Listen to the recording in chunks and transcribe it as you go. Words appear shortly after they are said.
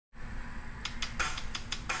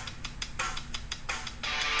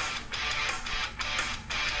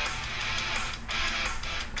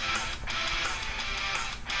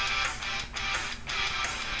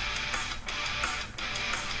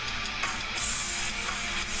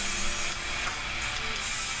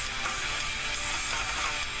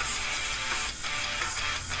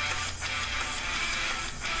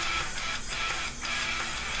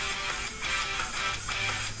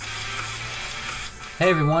Hey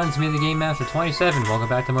everyone, it's me, the Game Master 27. Welcome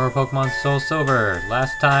back to more Pokemon Soul Silver.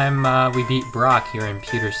 Last time we beat Brock here in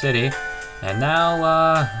Pewter City, and now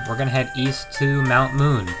we're gonna head east to Mount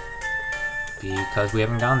Moon because we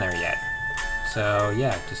haven't gone there yet. So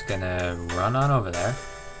yeah, just gonna run on over there.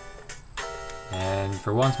 And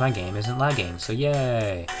for once, my game isn't lagging, so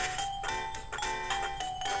yay!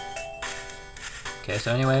 Okay,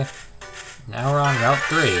 so anyway, now we're on Route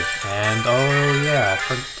 3, and oh yeah,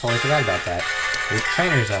 I totally forgot about that. There's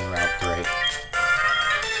trainers on Route 3.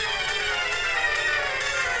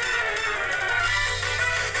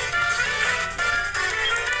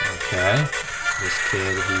 Okay. This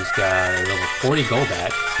kid, he's got a level 40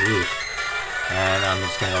 Golbat. Ooh. And I'm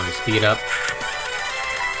just gonna go into speed up.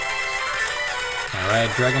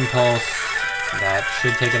 Alright, Dragon Pulse. That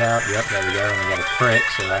should take it out. Yep, there we go. And we got a crit,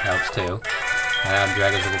 so that helps too. And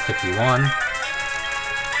Dragon's level 51.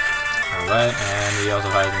 Alright, and he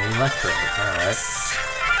also has an Electro. Alright.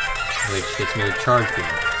 Which gets me a Charge Beam.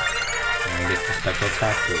 And gets the Special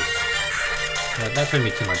Attack boost. That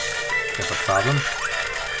shouldn't be too much of a problem.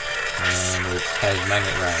 And it has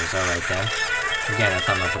Magnet Rise. Alright then. Again,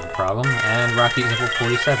 that's not much of a problem. And Rocky's level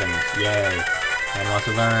 47. Yay. And wants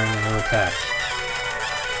to learn a new attack.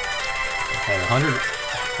 It has 100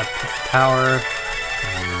 power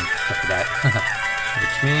and stuff like that.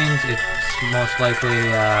 Which means it's most likely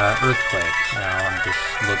Earthquake. Now I'm just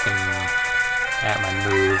looking at my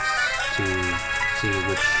moves to see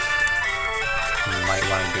which you might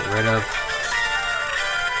want to get rid of.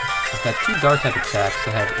 I've got two Dark type attacks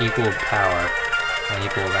that have equal power and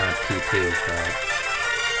equal amount of PP, but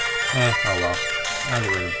oh well. I'll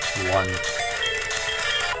get rid of one.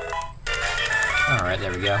 Alright,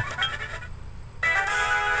 there we go.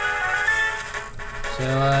 So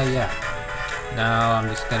yeah. Now I'm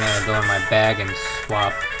just gonna go in my bag and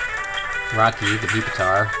swap Rocky, the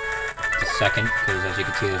Pupitar, to second, because as you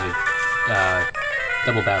can see there's a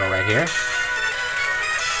double battle right here.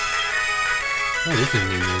 Oh, this is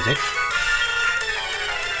new music.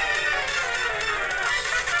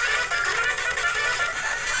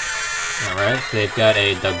 Alright, so they've got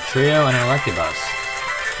a Dugtrio and an Electabuzz.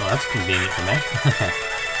 Well, that's convenient for me.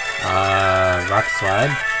 Rock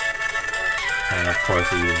Slide. And of course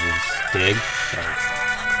he uses Dig.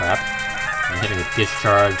 Crap. I'm hitting with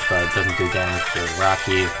Discharge, but it doesn't do damage to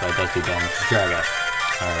Rocky, but it does do damage to Draga.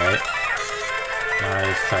 Alright. Alright,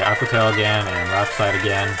 let's try Aqua Tail again, and Rock Slide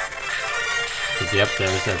again. Cause yep,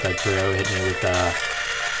 there's that trio hit me with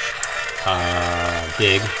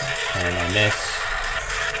Dig, and I miss.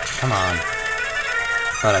 Come on.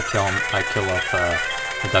 But I kill off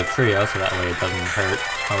the Dugtrio, so that way it doesn't hurt.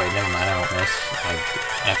 Oh wait, never mind, I don't miss. I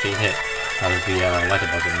actually hit. That was the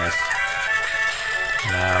Electabuzz that missed.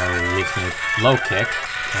 Now he hits me with low kick,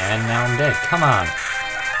 and now I'm dead. Come on!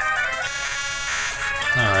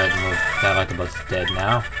 Alright, that Electabuzz is dead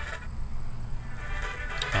now.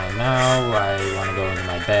 And now I want to go into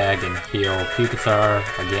my bag and heal Pupitar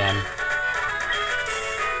again.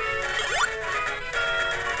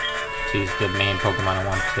 She's the main Pokemon I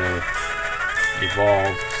want to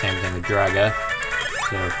evolve. Same thing with Draga.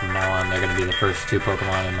 So from now on, they're going to be the first two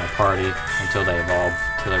Pokemon in my party until they evolve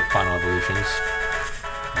to their final evolutions.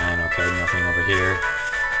 And okay, nothing over here.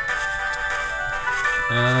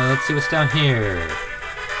 Let's see what's down here.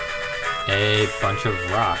 A bunch of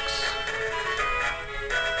rocks.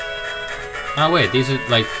 Oh wait, these are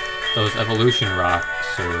like those evolution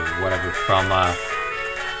rocks or whatever from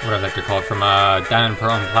whatever they're called, from Diamond,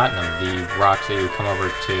 Pearl, and Platinum. The rocks that you come over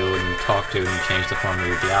to and talk to and change the form of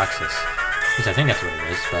your Deoxys. At least I think that's what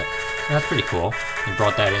it is, but that's pretty cool. You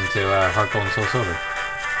brought that into Heart Gold and Soul Silver.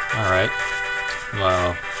 Alright.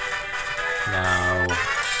 Well, now...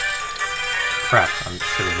 Crap, I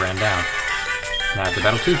should have ran down. Now I have to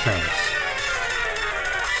battle two trainers.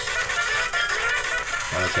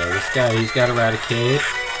 Okay, this guy, he's got Eradicate,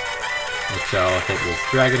 which I'll hit with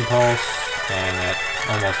Dragon Pulse, and that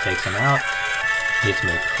almost takes him out. Hits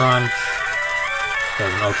me with Crunch.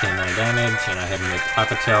 Does an okay amount of damage, and I hit him with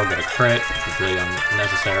Aqua Tail, get a crit, which is really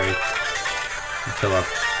unnecessary. Kill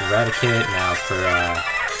off Eradicate, now for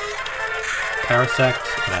Parasect,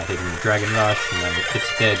 and I hit him with Dragon Rush, and then it's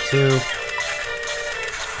dead too.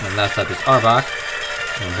 And last up is Arbok,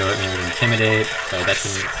 and he'll hit me with Intimidate, so that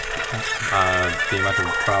shouldn't be much of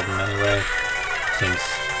a problem anyway, since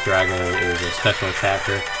Drago is a special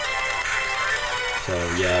attacker. So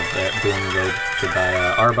yeah, boom,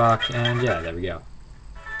 goodbye Arbok, and yeah, there we go.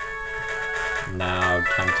 Now,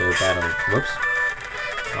 time to battle. Whoops.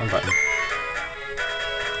 Wrong button.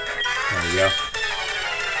 There we go.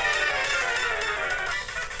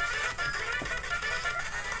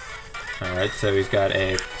 Alright, so he's got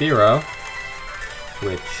a Thero,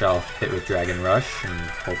 which I'll hit with Dragon Rush and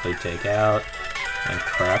hopefully take out. And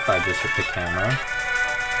crap, I just hit the camera.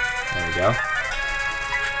 There we go.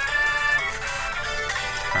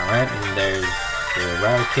 Alright, and there's the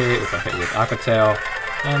Eradicate, which I'll hit with Aqua Tail,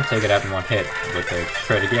 and take it out in one hit with the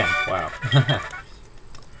crit again. Wow.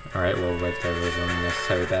 Alright, well, right there was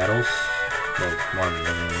unnecessary battles. Well, one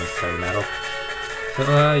unnecessary battle.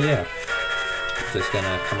 So, yeah. Just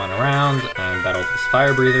gonna come on around and battle this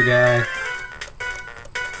Fire Breather guy.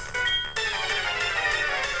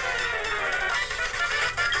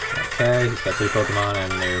 Okay, he's got 3 Pokemon,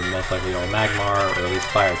 and they're most likely all Magmar, or at least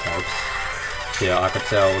Fire types. So, yeah, Aqua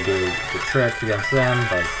Tail will do the trick against them,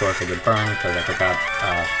 but of course I get burned because I forgot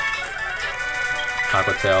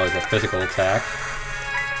Aqua Tail is a physical attack.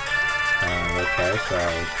 Okay, so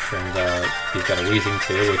turns out he's got a Weezing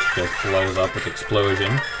too, which just blows up with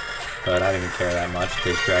Explosion. But I didn't care that much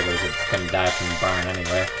because Dragos are gonna die from burn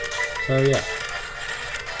anyway. So yeah.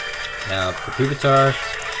 Now for Pupitar,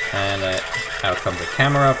 and out comes a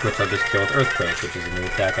Camera Up, which I'll just kill with Earthquake, which is a new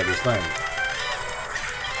attack I just learned.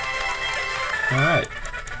 Alright.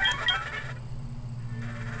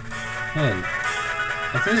 And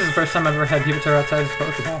I think this is the first time I've ever had Pupitar outside his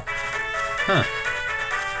Pokeball. Huh.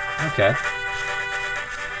 Okay.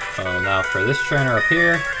 So now for this trainer up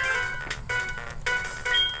here.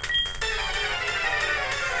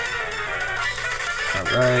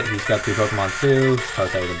 Alright, he's got 2 Pokemon too.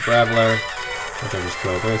 Starts out with a Bravler, which I'll just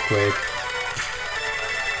kill with Earthquake.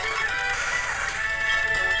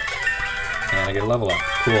 And I get a level up.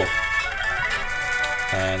 Cool.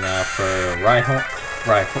 And for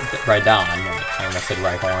Rhydon, I almost said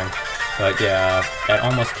Rhyhorn. But yeah, that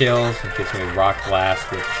almost kills. It gives me Rock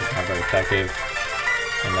Blast, which is not very effective.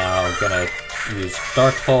 And now I'm gonna use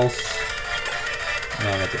Dark Pulse.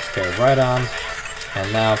 And it takes care of Rhydon.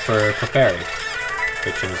 And now for Clefairy,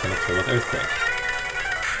 which I'm just gonna kill with Earthquake.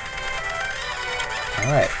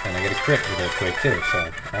 Alright, and I get a crit with Earthquake too,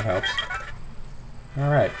 so that helps.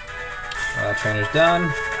 Alright. Well, that trainer's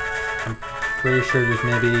done. I'm pretty sure there's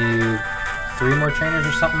maybe 3 more trainers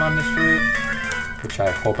or something on this route, which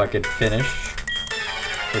I hope I could finish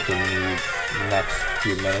within the next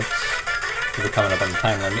few minutes. We're coming up on the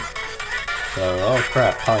time limit. So, oh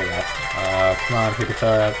crap, Poliwrath. Come on,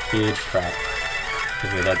 Pupitar, out speed, crap.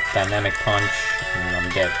 Give me that Dynamic Punch, and I'm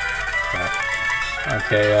dead. Crap.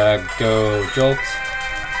 Okay, go Jolt.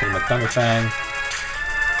 Hit him with Thunder Fang.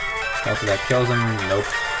 Hopefully that kills him. Nope.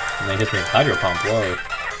 And then he hits me with Hydro Pump, whoa.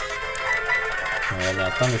 Alright, now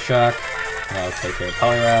Thunder Shock. Now I'll take care of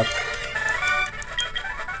Poliwrath.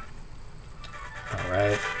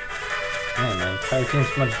 Alright. Man, my entire team's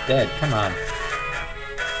pretty much dead. Come on.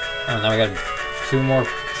 Oh, now we got 2 more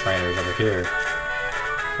trainers over here.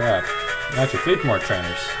 Crap. Actually, 3 more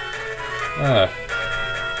trainers.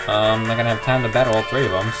 I'm not gonna have time to battle all 3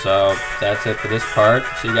 of them, so that's it for this part.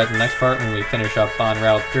 See you guys in the next part when we finish up on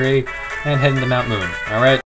Route 3 and head into Mount Moon. Alright?